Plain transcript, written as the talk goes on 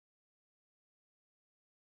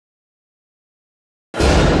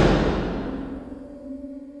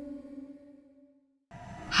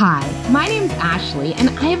Hi, my name's Ashley, and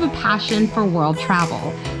I have a passion for world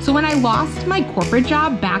travel. So when I lost my corporate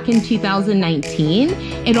job back in 2019,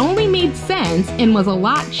 it only made sense and was a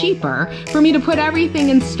lot cheaper for me to put everything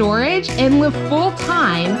in storage and live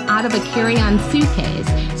full-time out of a carry-on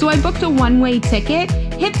suitcase. So I booked a one-way ticket,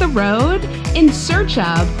 hit the road, in search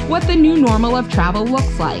of what the new normal of travel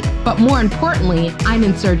looks like. But more importantly, I'm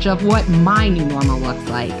in search of what my new normal looks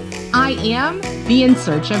like. I am the In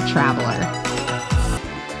Search of Traveler.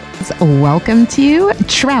 Welcome to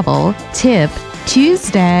Travel Tip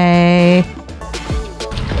Tuesday.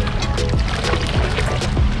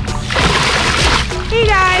 Hey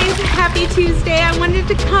guys, happy Tuesday. I wanted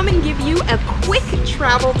to come and give you a quick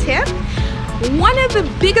travel tip. One of the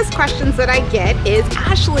biggest questions that I get is,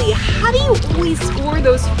 Ashley, how do you always score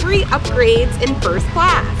those free upgrades in first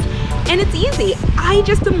class? And it's easy. I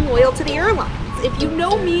just am loyal to the airlines. If you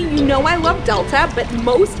know me, you know I love Delta, but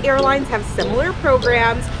most airlines have similar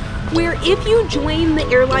programs where if you join the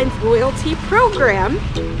airline's loyalty program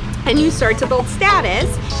and you start to build status,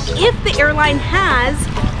 if the airline has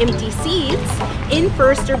empty seats in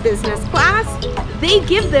first or business class, they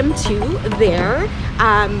give them to their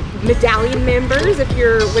medallion members, if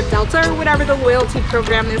you're with Delta or whatever the loyalty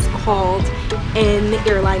program is called in the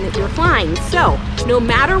airline that you're flying. So no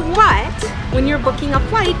matter what, when you're booking a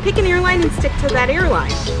flight, pick an airline and stick to that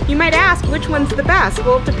airline. You might ask, which one's the best?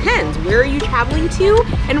 Well, it depends. Where are you traveling to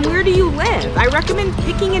and where do you live? I recommend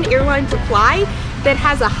picking an airline to fly that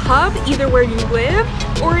has a hub either where you live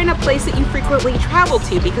or in a place that you frequently travel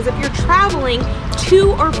to, because if you're traveling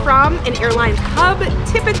to or from an airline's hub,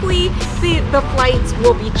 typically the flights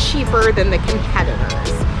will be cheaper than the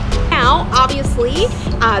competitors. Now, obviously,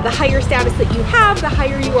 the higher status that you have, the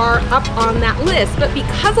higher you are up on that list. But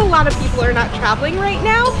because a lot of people are not traveling right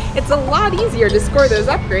now, it's a lot easier to score those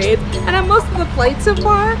upgrades. And on most of the flights so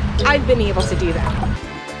far, I've been able to do that.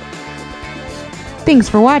 Thanks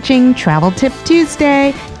for watching Travel Tip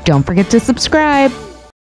Tuesday. Don't forget to subscribe.